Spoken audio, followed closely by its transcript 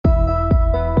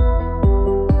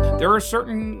There are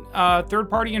certain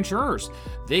third-party insurers.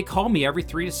 They call me every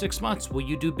 3 to 6 months. Will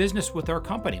you do business with our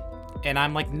company? And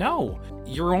I'm like, no,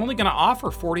 you're only going to offer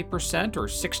 40% or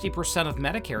 60% of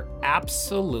Medicare.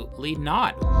 Absolutely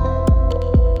not.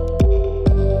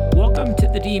 Welcome to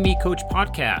the DME Coach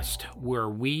Podcast, where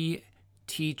we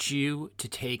teach you to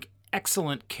take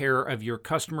excellent care of your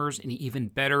customers and even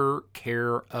better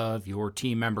care of your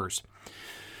team members.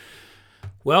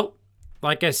 Well,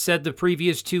 like I said the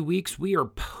previous 2 weeks, we are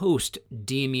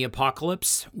post-DME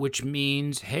apocalypse, which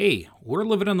means, hey, we're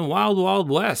living in the wild, wild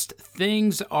west.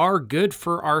 Things are good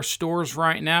for our stores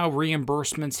right now.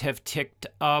 Reimbursements have ticked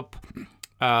up.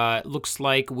 It looks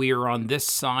like we are on this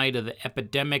side of the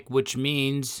epidemic, which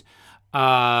means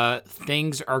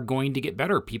things are going to get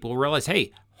better. People realize,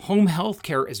 hey, home health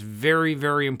care is very,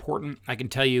 very important. I can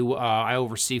tell you, I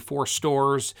oversee 4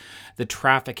 stores. The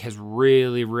traffic has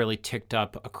really, really ticked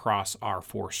up across our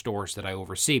 4 stores that I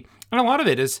oversee. And a lot of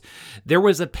it is there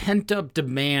was a pent-up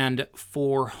demand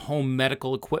for home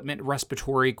medical equipment,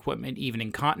 respiratory equipment, even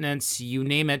incontinence, you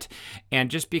name it.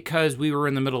 And just because we were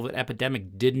in the middle of an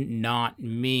epidemic did not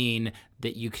mean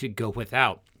that you could go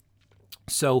without.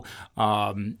 So,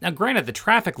 now granted, the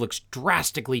traffic looks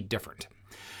drastically different.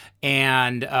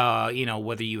 And,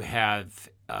 whether you have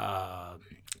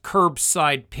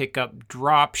curbside pickup,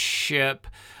 drop ship,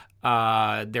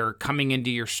 they're coming into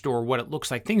your store, what it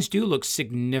looks like. Things do look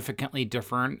significantly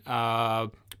different.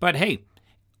 But hey,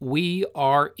 we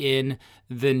are in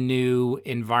the new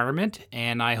environment,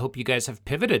 and I hope you guys have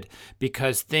pivoted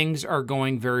because things are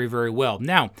going very, very well.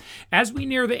 Now, as we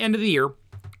near the end of the year,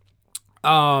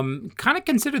 kind of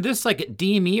consider this like a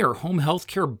DME or home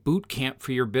healthcare boot camp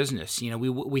for your business.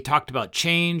 We talked about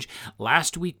change.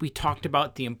 Last week, we talked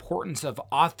about the importance of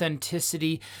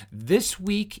authenticity. This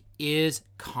week is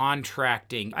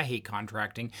contracting. I hate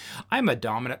contracting. I'm a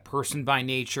dominant person by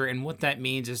nature. And what that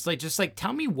means is just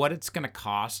tell me what it's going to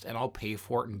cost and I'll pay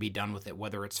for it and be done with it.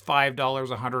 Whether it's $5,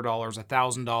 $100,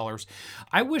 $1,000.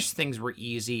 I wish things were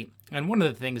easy. And one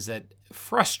of the things that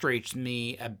frustrates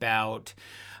me about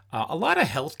a lot of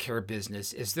healthcare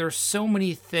business is there's so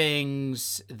many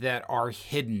things that are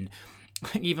hidden.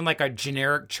 Even like a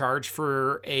generic charge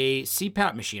for a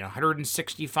CPAP machine,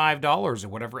 $165 or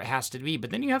whatever it has to be. But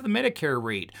then you have the Medicare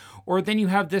rate, or then you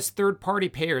have this third-party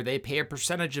payer. They pay a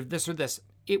percentage of this or this.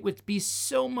 It would be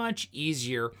so much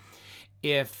easier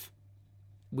if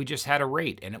we just had a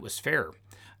rate and it was fair.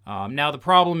 Now, the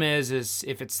problem is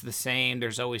if it's the same,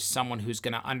 there's always someone who's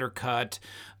going to undercut.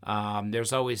 I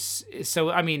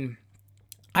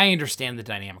understand the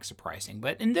dynamics of pricing,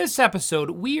 but in this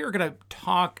episode, we are going to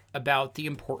talk about the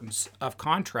importance of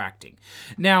contracting.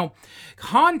 Now,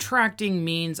 contracting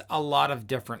means a lot of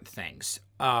different things.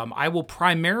 I will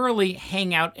primarily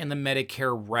hang out in the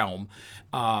Medicare realm,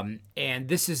 and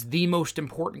this is the most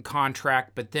important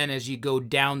contract. But then as you go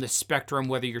down the spectrum,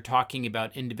 whether you're talking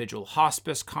about individual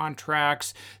hospice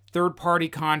contracts, third-party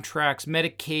contracts,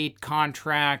 Medicaid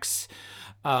contracts,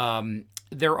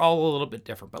 they're all a little bit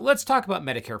different. But let's talk about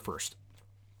Medicare first.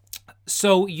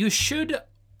 So you should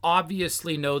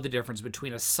obviously know the difference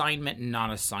between assignment and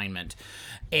non-assignment.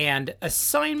 And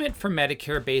assignment for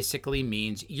Medicare basically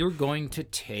means you're going to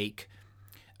take,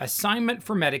 assignment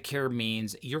for Medicare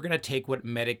means you're going to take what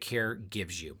Medicare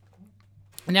gives you.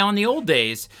 Now, in the old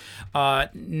days,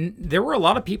 there were a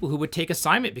lot of people who would take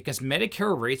assignment because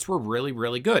Medicare rates were really,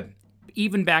 really good.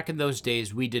 Even back in those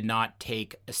days, we did not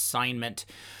take assignment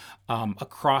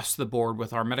across the board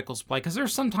with our medical supply because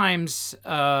there's sometimes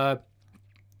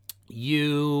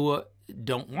you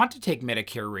don't want to take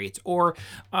Medicare rates. Or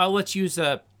let's use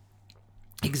a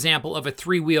example of a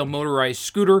 3-wheel motorized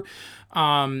scooter.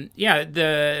 Back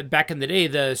in the day,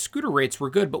 the scooter rates were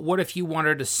good, but what if you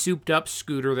wanted a souped up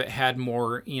scooter that had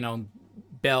more,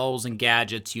 bells and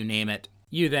gadgets, you name it?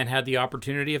 You then had the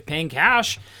opportunity of paying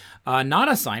cash,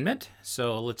 non-assignment.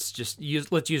 So let's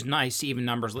use nice even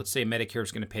numbers. Let's say Medicare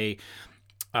is going to pay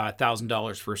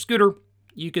 $1,000 for a scooter.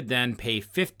 You could then pay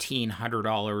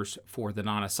 $1,500 for the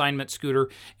non-assignment scooter,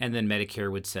 and then Medicare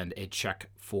would send a check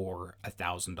for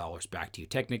 $1,000 back to you.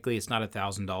 Technically, it's not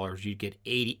 $1,000. You'd get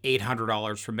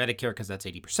 $800 from Medicare because that's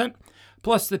 80%,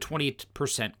 plus the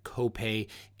 20% copay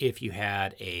if you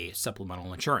had a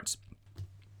supplemental insurance.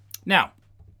 Now,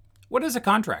 what is a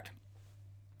contract?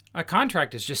 A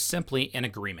contract is just simply an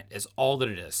agreement, is all that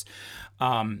it is.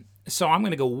 So I'm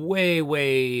going to go way,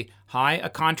 way high. A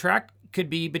contract could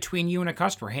be between you and a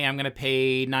customer. Hey, I'm going to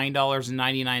pay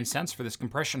 $9.99 for this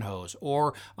compression hose,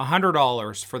 or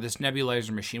 $100 for this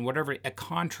nebulizer machine, whatever. A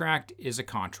contract is a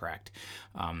contract.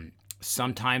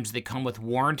 Sometimes they come with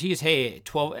warranties. Hey,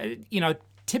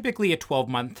 typically a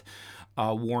 12-month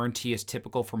warranty is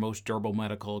typical for most durable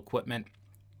medical equipment.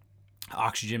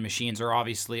 Oxygen machines are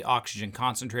obviously oxygen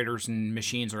concentrators, and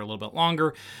machines are a little bit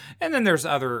longer. And then there's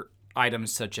other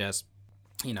items such as,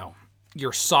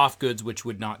 your soft goods, which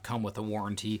would not come with a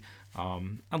warranty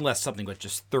unless something was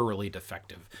just thoroughly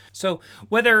defective. So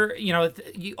whether,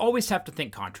 you always have to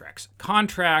think contracts.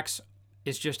 Contracts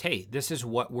is just, hey, this is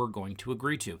what we're going to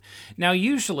agree to. Now,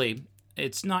 usually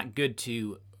it's not good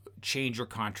to change your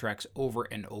contracts over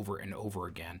and over and over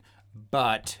again,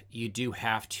 but you do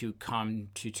have to come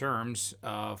to terms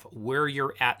of where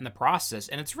you're at in the process.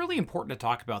 And it's really important to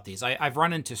talk about these. I've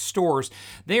run into stores,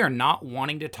 they are not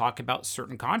wanting to talk about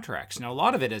certain contracts. Now, a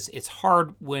lot of it is, it's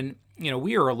hard when,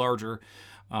 we are a larger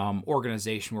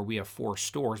organization where we have 4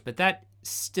 stores, but that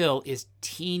still is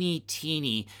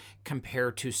teeny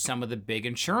compared to some of the big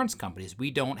insurance companies.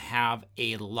 We don't have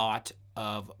a lot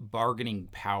of bargaining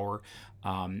power,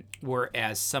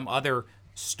 whereas some other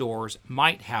stores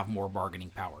might have more bargaining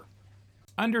power.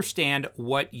 Understand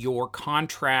what your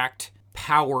contract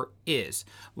power is.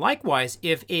 Likewise,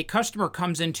 if a customer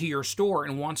comes into your store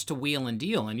and wants to wheel and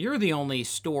deal, and you're the only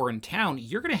store in town,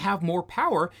 you're going to have more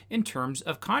power in terms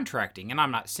of contracting. And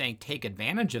I'm not saying take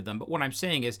advantage of them, but what I'm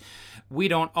saying is we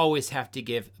don't always have to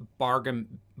give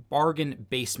bargain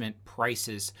basement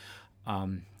prices,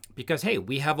 because, hey,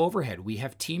 we have overhead, we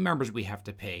have team members we have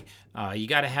to pay. You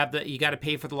got to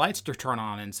pay for the lights to turn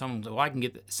on. And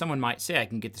someone might say I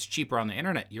can get this cheaper on the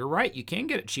internet. You're right, you can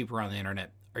get it cheaper on the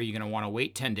internet. Are you going to want to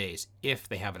wait 10 days if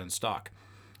they have it in stock?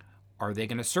 Are they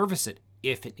going to service it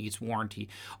if it needs warranty?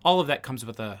 All of that comes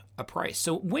with a price.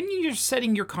 So when you're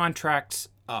setting your contracts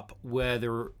up,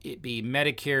 whether it be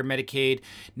Medicare, Medicaid,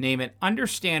 name it,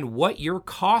 understand what your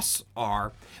costs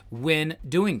are when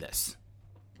doing this.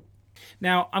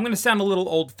 Now, I'm going to sound a little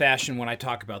old-fashioned when I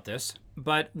talk about this,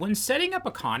 but when setting up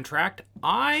a contract,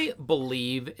 I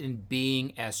believe in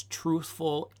being as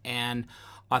truthful and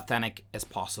authentic as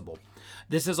possible.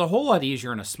 This is a whole lot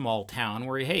easier in a small town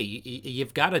where, hey,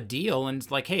 you've got a deal and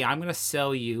it's like, hey, I'm going to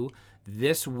sell you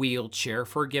this wheelchair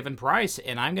for a given price,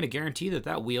 and I'm going to guarantee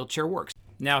that wheelchair works.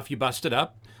 Now, if you bust it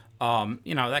up,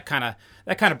 that kind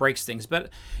of breaks things.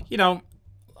 But,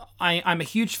 I'm a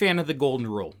huge fan of the golden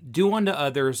rule. Do unto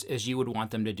others as you would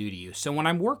want them to do to you. So when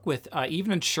I work with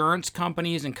even insurance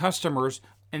companies and customers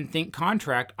and think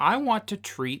contract, I want to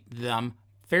treat them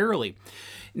fairly.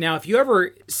 Now, if you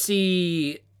ever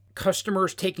see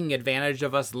customers taking advantage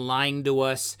of us, lying to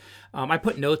us, I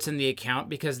put notes in the account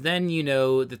because then you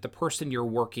know that the person you're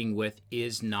working with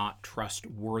is not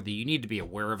trustworthy. You need to be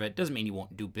aware of it. Doesn't mean you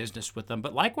won't do business with them,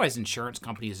 but likewise insurance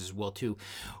companies as well too.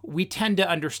 We tend to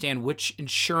understand which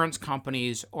insurance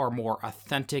companies are more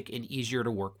authentic and easier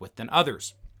to work with than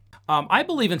others. I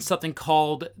believe in something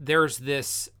called, there's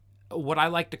this, what I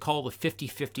like to call the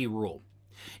 50-50 rule.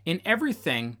 In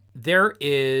everything, there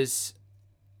is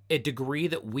a degree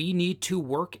that we need to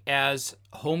work as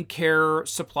home care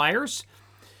suppliers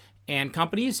and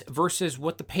companies versus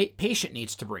what the patient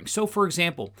needs to bring. So, for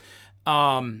example,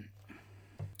 the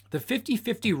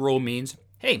 50-50 rule means,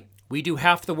 hey, we do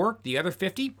half the work, the other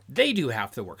 50, they do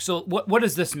half the work. So what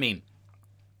does this mean?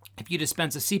 If you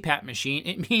dispense a CPAP machine,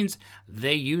 it means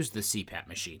they use the CPAP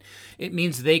machine. It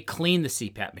means they clean the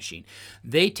CPAP machine.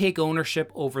 They take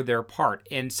ownership over their part.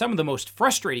 And some of the most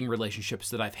frustrating relationships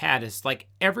that I've had is like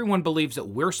everyone believes that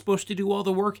we're supposed to do all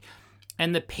the work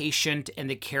and the patient and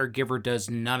the caregiver does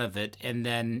none of it. And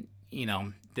then,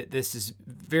 this is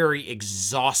very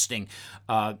exhausting.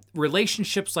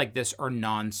 Relationships like this are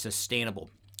non-sustainable.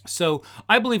 So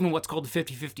I believe in what's called the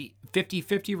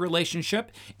 50-50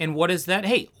 relationship. And what is that?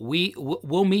 Hey,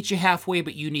 we'll meet you halfway,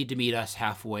 but you need to meet us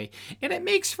halfway. And it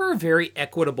makes for a very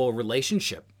equitable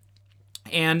relationship.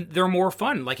 And they're more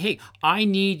fun. Like, hey, I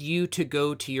need you to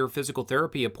go to your physical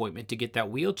therapy appointment to get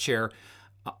that wheelchair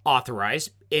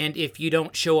authorized. And if you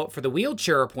don't show up for the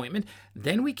wheelchair appointment,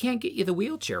 then we can't get you the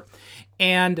wheelchair.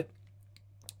 And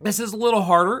this is a little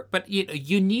harder, but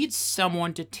you need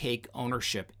someone to take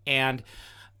ownership. And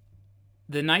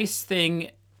the nice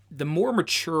thing, the more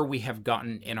mature we have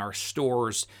gotten in our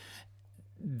stores,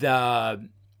 the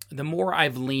more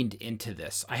I've leaned into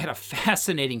this. I had a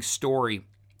fascinating story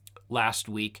last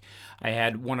week. I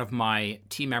had one of my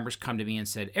team members come to me and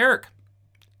said, Eric,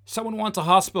 someone wants a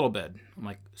hospital bed. I'm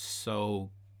like, so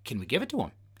can we give it to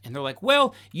them? And they're like,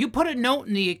 well, you put a note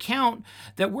in the account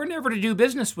that we're never to do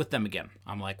business with them again.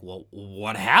 I'm like, well,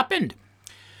 what happened?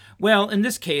 Well, in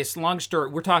this case, long story,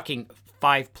 we're talking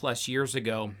 5+ years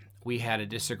ago, we had a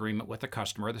disagreement with a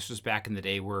customer. This was back in the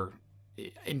day where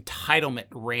entitlement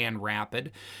ran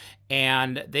rapid.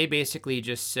 And they basically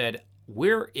just said,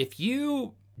 if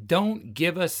you Don't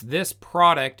give us this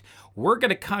product. We're going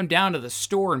to come down to the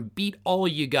store and beat all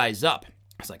of you guys up.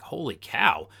 I was like, holy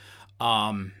cow.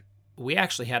 We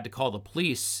actually had to call the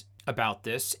police about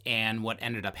this, and what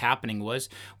ended up happening was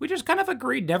we just kind of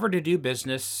agreed never to do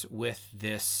business with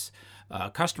this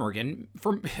customer again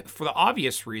for the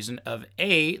obvious reason of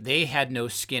A, they had no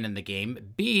skin in the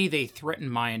game, B, they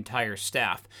threatened my entire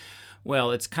staff.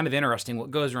 Well, it's kind of interesting.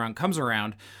 What goes around comes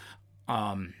around.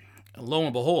 Lo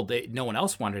and behold, no one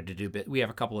else wanted to do it. We have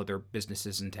a couple other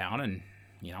businesses in town, and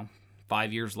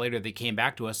 5 years later, they came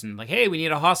back to us and like, hey, we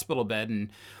need a hospital bed. And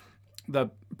the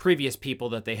previous people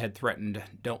that they had threatened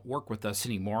don't work with us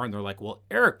anymore. And they're like, well,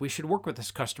 Eric, we should work with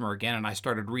this customer again. And I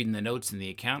started reading the notes in the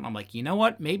account. And I'm like, you know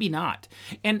what? Maybe not.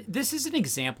 And this is an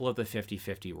example of the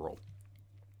 50-50 rule.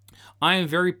 I am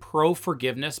very pro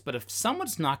forgiveness, but if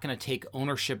someone's not going to take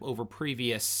ownership over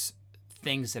previous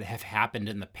things that have happened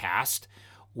in the past,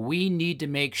 we need to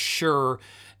make sure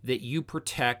that you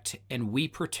protect and we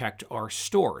protect our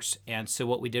stores. And so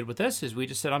what we did with this is we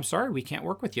just said, I'm sorry, we can't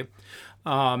work with you.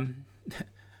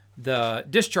 The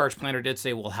discharge planner did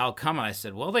say, well, how come? And I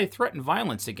said, well, they threatened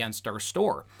violence against our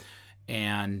store.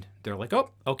 And they're like, oh,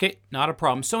 okay, not a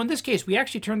problem. So in this case, we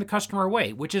actually turned the customer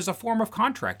away, which is a form of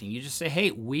contracting. You just say,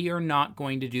 hey, we are not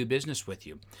going to do business with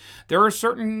you. There are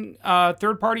certain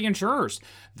third-party insurers.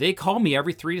 They call me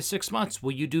every 3 to 6 months.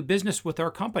 Will you do business with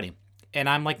our company? And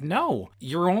I'm like, no,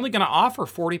 you're only going to offer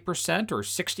 40% or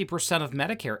 60% of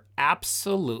Medicare.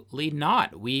 Absolutely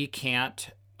not. We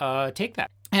can't take that.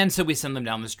 And so we send them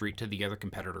down the street to the other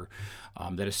competitor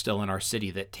that is still in our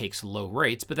city that takes low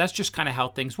rates. But that's just kind of how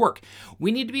things work.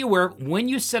 We need to be aware of when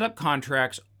you set up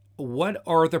contracts, what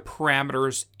are the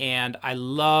parameters? And I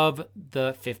love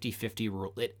the 50-50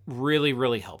 rule. It really,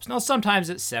 really helps. Now, sometimes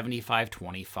it's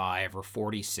 75-25 or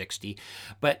 40-60.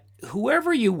 But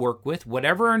whoever you work with,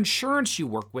 whatever insurance you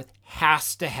work with,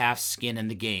 has to have skin in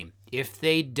the game. If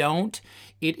they don't,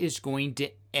 it is going to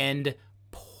end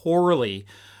poorly.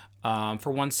 For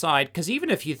one side, because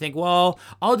even if you think, well,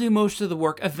 I'll do most of the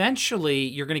work, eventually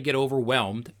you're going to get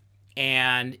overwhelmed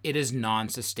and it is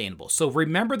non-sustainable. So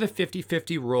remember the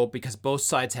 50-50 rule because both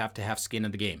sides have to have skin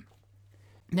in the game.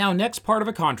 Now, next part of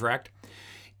a contract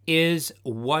is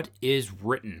what is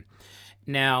written.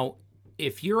 Now,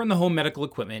 if you're in the home medical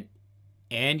equipment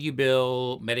and you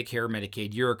bill Medicare,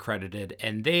 Medicaid, you're accredited,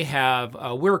 and they have,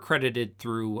 we're accredited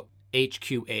through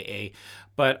HQAA,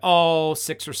 but all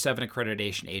 6 or 7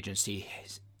 accreditation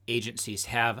agencies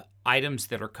have items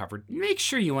that are covered. Make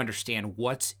sure you understand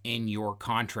what's in your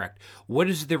contract. What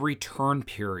is the return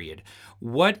period?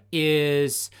 What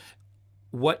is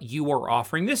what you are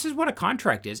offering? This is what a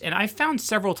contract is. And I found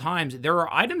several times there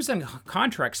are items in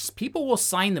contracts, people will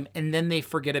sign them and then they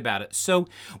forget about it. So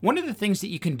one of the things that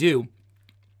you can do,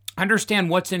 understand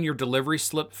what's in your delivery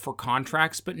slip for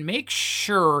contracts, but make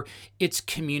sure it's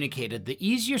communicated. The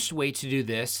easiest way to do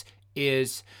this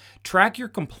is track your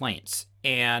complaints.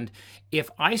 And if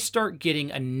I start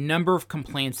getting a number of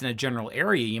complaints in a general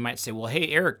area, you might say, well, hey,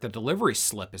 Eric, the delivery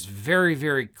slip is very,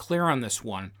 very clear on this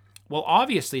one. Well,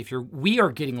 obviously, we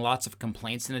are getting lots of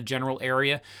complaints in a general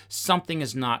area, something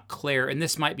is not clear. And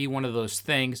this might be one of those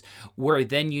things where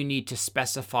then you need to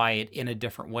specify it in a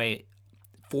different way.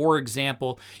 For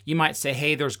example, you might say,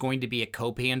 hey, there's going to be a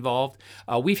copay involved.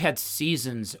 We've had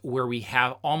seasons where we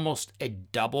have almost a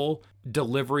double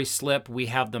delivery slip. We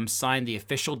have them sign the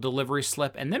official delivery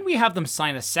slip, and then we have them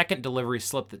sign a second delivery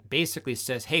slip that basically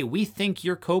says, hey, we think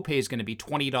your copay is going to be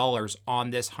 $20 on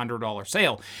this $100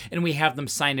 sale. And we have them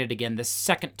sign it again the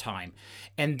second time.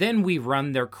 And then we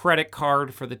run their credit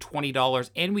card for the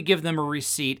 $20 and we give them a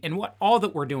receipt. And all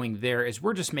that we're doing there is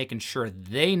we're just making sure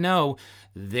they know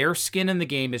their skin in the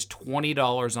game is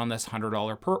 $20 on this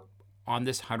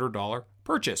 $100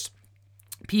 purchase.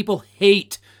 People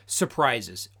hate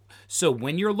surprises. So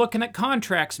when you're looking at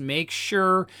contracts, make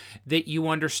sure that you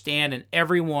understand and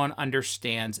everyone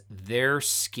understands their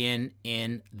skin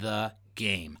in the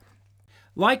game.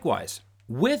 Likewise,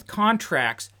 with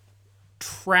contracts,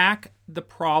 track the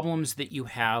problems that you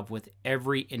have with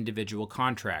every individual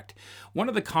contract. One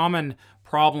of the common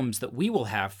problems that we will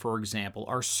have, for example,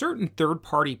 are certain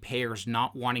third-party payers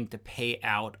not wanting to pay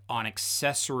out on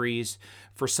accessories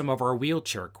for some of our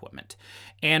wheelchair equipment.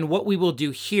 And what we will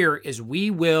do here is we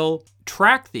will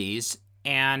track these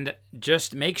and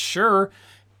just make sure,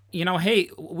 hey,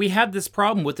 we had this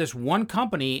problem with this one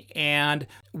company, and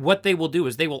what they will do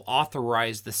is they will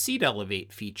authorize the seat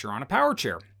elevate feature on a power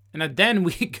chair. And then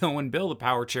we go and build a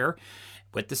power chair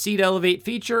with the seat elevate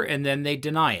feature, and then they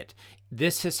deny it.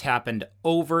 This has happened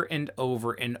over and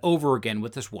over and over again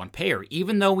with this one payer.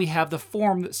 Even though we have the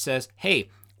form that says, hey,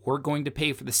 we're going to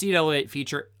pay for the seat elevate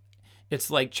feature, It's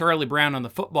like Charlie Brown on the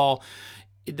football.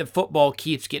 The football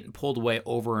keeps getting pulled away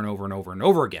over and over and over and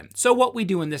over again. So what we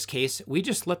do in this case, we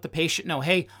just let the patient know,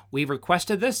 hey, we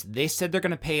requested this. They said they're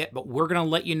going to pay it, but we're going to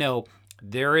let you know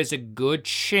there is a good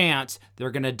chance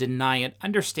they're going to deny it.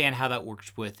 Understand how that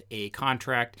works with a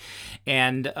contract.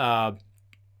 And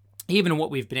even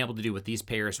what we've been able to do with these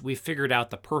payers, we figured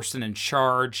out the person in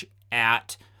charge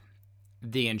at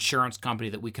the insurance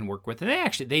company that we can work with. And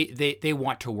they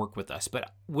want to work with us.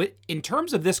 But in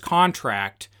terms of this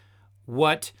contract,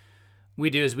 what we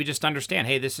do is we just understand,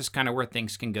 hey, this is kind of where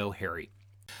things can go hairy.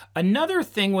 Another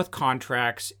thing with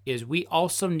contracts is we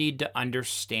also need to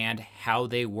understand how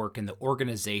they work in the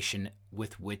organization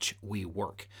with which we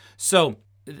work. So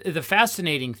the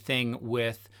fascinating thing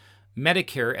with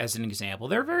Medicare, as an example,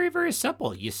 they're very, very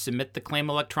simple. You submit the claim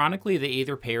electronically, they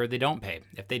either pay or they don't pay.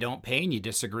 If they don't pay and you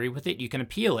disagree with it, you can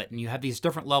appeal it, and you have these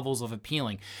different levels of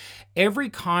appealing. Every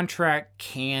contract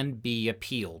can be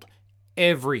appealed.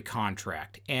 Every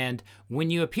contract. And when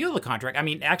you appeal the contract,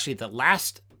 actually the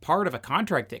last part of a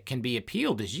contract that can be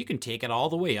appealed is you can take it all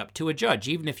the way up to a judge.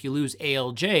 Even if you lose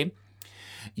ALJ,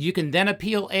 you can then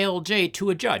appeal ALJ to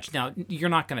a judge. Now, you're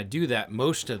not going to do that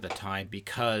most of the time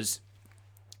because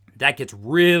that gets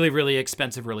really, really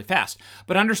expensive really fast.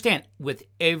 But understand, with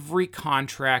every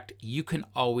contract, you can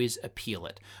always appeal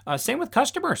it. Same with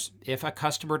customers. If a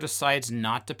customer decides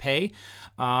not to pay,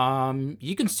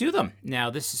 you can sue them. Now,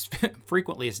 this is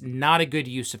frequently is not a good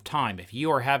use of time. If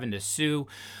you are having to sue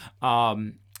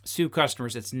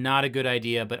customers, it's not a good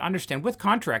idea. But understand, with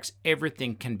contracts,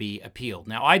 everything can be appealed.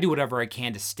 Now, I do whatever I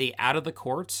can to stay out of the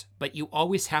courts, but you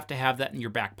always have to have that in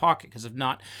your back pocket, because if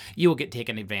not, you will get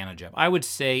taken advantage of. I would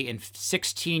say in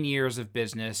 16 years of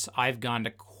business, I've gone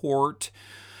to court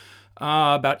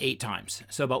about 8 times.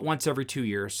 So about once every 2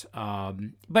 years.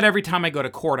 But every time I go to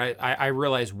court, I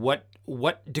realize what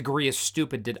degree of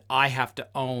stupid did I have to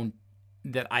own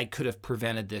that I could have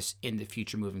prevented this in the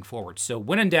future moving forward. So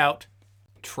when in doubt,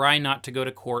 try not to go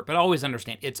to court, but always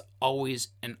understand it's always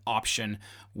an option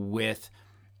with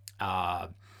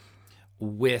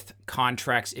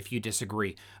contracts if you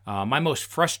disagree. My most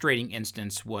frustrating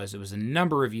instance was, it was a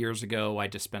number of years ago. I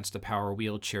dispensed a power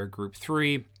wheelchair Group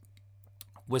 3,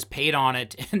 was paid on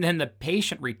it, and then the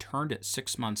patient returned it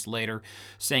 6 months later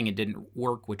saying it didn't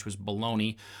work, which was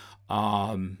baloney.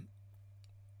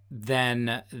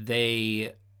 Then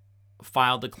they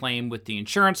filed a claim with the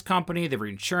insurance company. The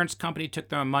insurance company took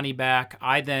their money back.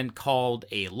 I then called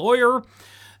a lawyer.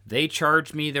 They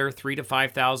charged me their $3,000 to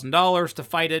 $5,000 to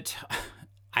fight it.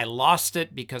 I lost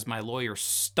it because my lawyer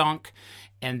stunk.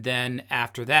 And then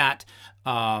after that,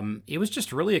 it was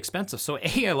just really expensive. So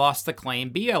A, I lost the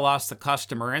claim. B, I lost the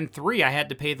customer. And 3, I had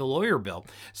to pay the lawyer bill.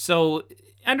 So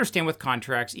understand with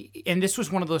contracts, and this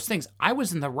was one of those things, I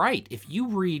was in the right. If you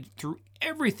read through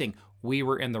everything, we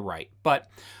were in the right. But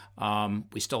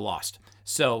we still lost.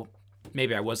 So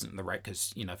maybe I wasn't in the right,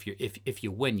 because if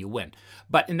you win, you win.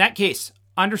 But in that case,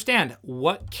 understand,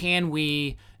 what can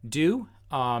we do?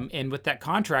 And with that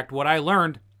contract, what I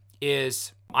learned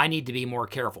is I need to be more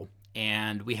careful.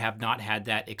 And we have not had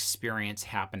that experience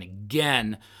happen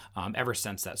again ever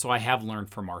since that. So I have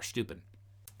learned from our stupid.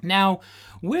 Now,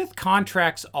 with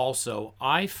contracts also,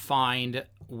 I find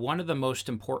one of the most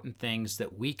important things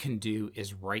that we can do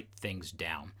is write things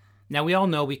down. Now, we all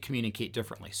know we communicate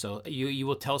differently. So you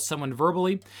will tell someone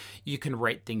verbally, you can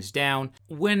write things down.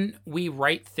 When we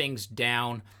write things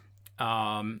down,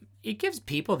 it gives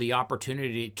people the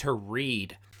opportunity to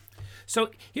read.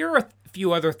 So here are a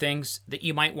few other things that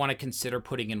you might want to consider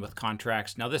putting in with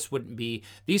contracts. Now,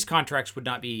 these contracts would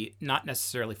not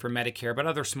necessarily for Medicare, but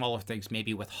other smaller things,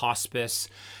 maybe with hospice,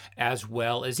 as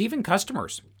well as even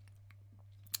customers.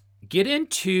 Get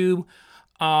into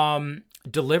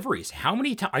deliveries. How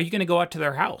many times are you going to go out to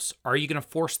their house? Are you going to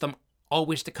force them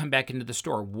always to come back into the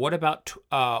store? What about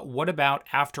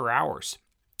after hours?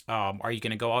 Are you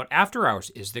going to go out after hours?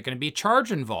 Is there going to be a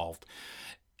charge involved?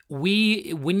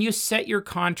 When you set your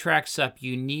contracts up,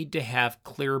 you need to have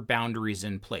clear boundaries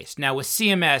in place. Now, with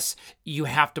CMS, you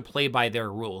have to play by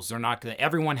their rules.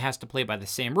 Everyone has to play by the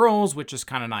same rules, which is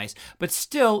kind of nice, but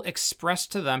still express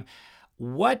to them,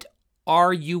 what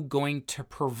are you going to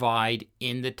provide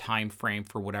in the time frame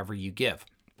for whatever you give?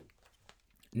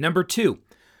 Number 2,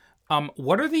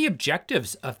 what are the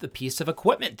objectives of the piece of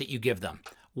equipment that you give them?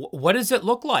 What does it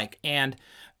look like? And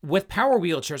with power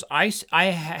wheelchairs,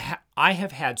 I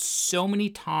have had so many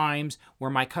times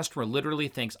where my customer literally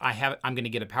thinks I'm going to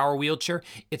get a power wheelchair.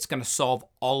 It's going to solve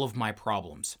all of my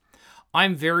problems.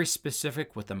 I'm very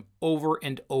specific with them over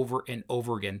and over and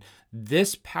over again.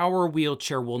 This power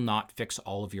wheelchair will not fix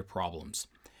all of your problems.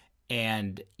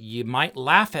 And you might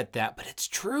laugh at that, but it's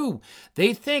true.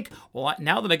 They think, well,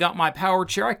 now that I got my power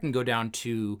chair, I can go down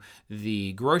to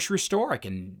the grocery store. I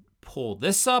can pull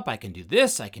this up. I can do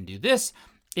this. I can do this.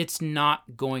 It's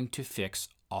not going to fix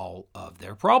all of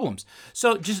their problems.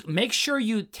 So just make sure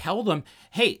you tell them,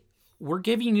 hey, we're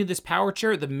giving you this power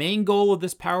chair. The main goal of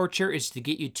this power chair is to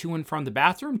get you to and from the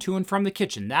bathroom, to and from the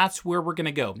kitchen. That's where we're going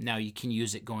to go. Now, you can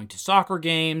use it going to soccer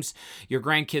games, your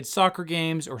grandkids' soccer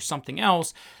games, or something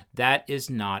else. That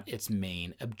is not its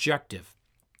main objective.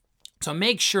 So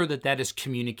make sure that that is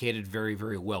communicated very,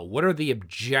 very well. What are the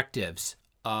objectives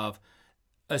of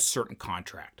a certain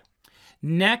contract?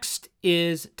 Next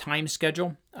is time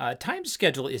schedule. Time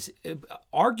schedule is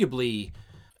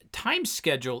time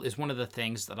schedule is one of the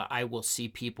things that I will see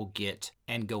people get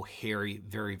and go hairy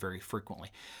very, very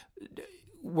frequently.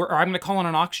 I'm going to call in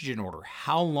an oxygen order.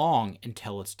 How long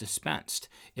until it's dispensed?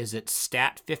 Is it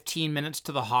stat 15 minutes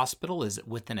to the hospital? Is it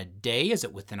within a day? Is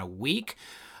it within a week?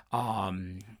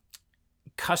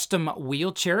 Custom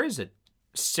wheelchair, is it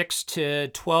 6 to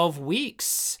 12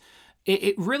 weeks?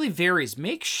 It really varies.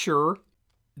 Make sure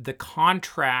the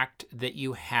contract that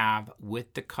you have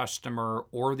with the customer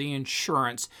or the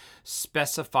insurance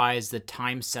specifies the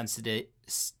time sensitivity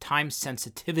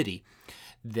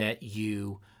that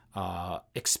you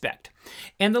expect.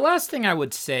 And the last thing I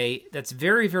would say that's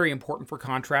very, very important for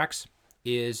contracts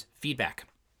is feedback.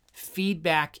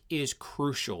 Feedback is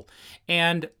crucial.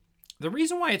 And the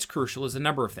reason why it's crucial is a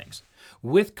number of things.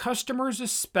 With customers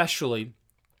especially,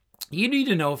 you need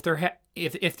to know if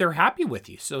they're happy with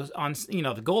you. So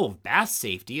the goal of bath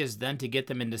safety is then to get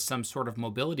them into some sort of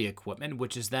mobility equipment,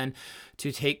 which is then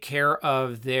to take care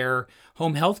of their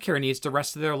home health care needs the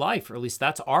rest of their life, or at least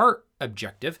that's our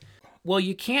objective. Well,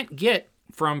 you can't get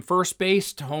from first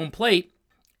base to home plate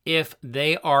if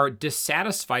they are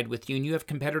dissatisfied with you and you have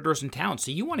competitors in town. So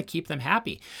you want to keep them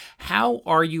happy. How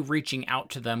are you reaching out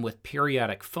to them with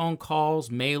periodic phone calls,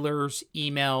 mailers,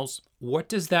 emails? What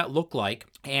does that look like?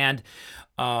 And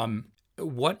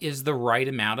what is the right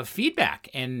amount of feedback?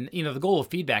 And, the goal of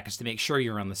feedback is to make sure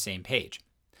you're on the same page.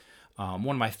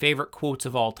 One of my favorite quotes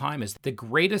of all time is, the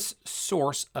greatest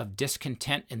source of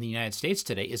discontent in the United States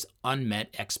today is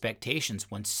unmet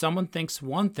expectations, when someone thinks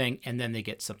one thing and then they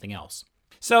get something else.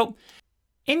 So,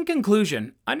 in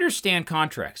conclusion, understand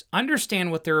contracts.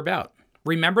 Understand what they're about.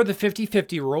 Remember the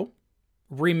 50-50 rule.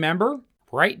 Remember,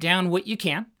 write down what you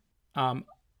can.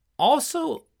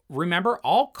 Also, remember,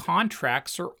 all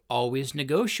contracts are always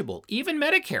negotiable. Even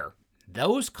Medicare,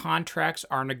 those contracts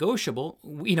are negotiable,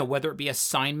 whether it be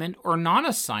assignment or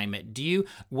non-assignment.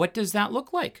 What does that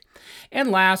look like? And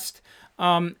last,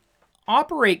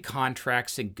 operate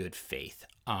contracts in good faith.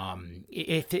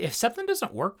 If something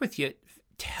doesn't work with you,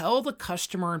 tell the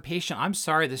customer and patient, I'm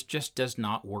sorry, this just does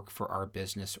not work for our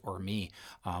business or me.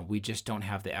 We just don't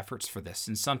have the efforts for this.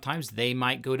 And sometimes they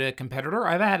might go to a competitor.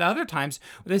 I've had other times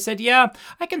where they said, yeah,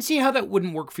 I can see how that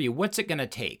wouldn't work for you. What's it going to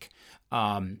take?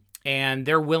 And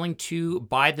they're willing to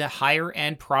buy the higher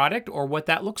end product, or what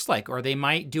that looks like, or they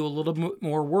might do a little bit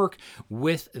more work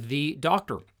with the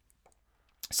doctor.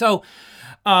 So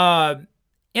in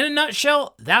a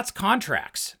nutshell, that's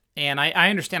contracts. And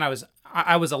I understand I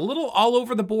was a little all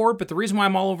over the board, but the reason why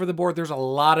I'm all over the board, there's a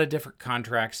lot of different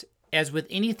contracts. As with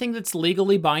anything that's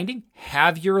legally binding,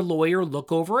 have your lawyer look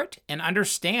over it and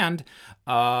understand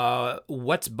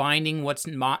what's binding, what's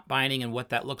not binding, and what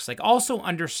that looks like. Also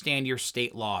understand your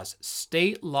state laws.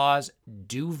 State laws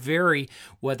do vary,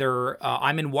 whether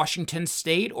I'm in Washington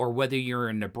State or whether you're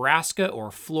in Nebraska or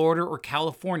Florida or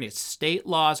California. State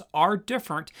laws are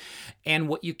different, and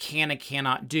what you can and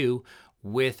cannot do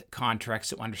with contracts,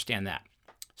 so understand that.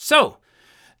 So,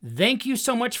 thank you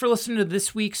so much for listening to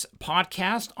this week's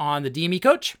podcast on the DME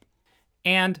Coach.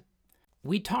 And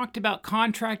we talked about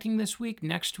contracting this week.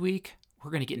 Next week, we're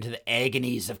going to get into the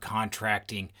agonies of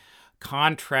contracting.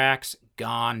 Contracts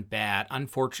gone bad.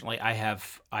 Unfortunately, I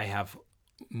have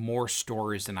more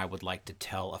stories than I would like to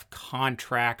tell of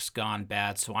contracts gone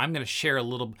bad. So I'm going to share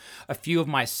a few of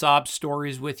my sob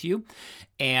stories with you.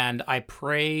 And I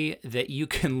pray that you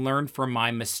can learn from my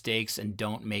mistakes and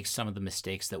don't make some of the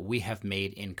mistakes that we have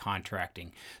made in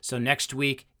contracting. So next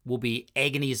week will be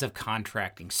agonies of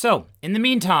contracting. So in the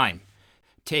meantime,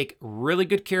 take really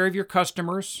good care of your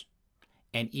customers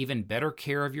and even better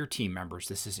care of your team members.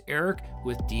 This is Eric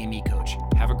with DME Coach.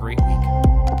 Have a great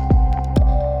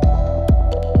week.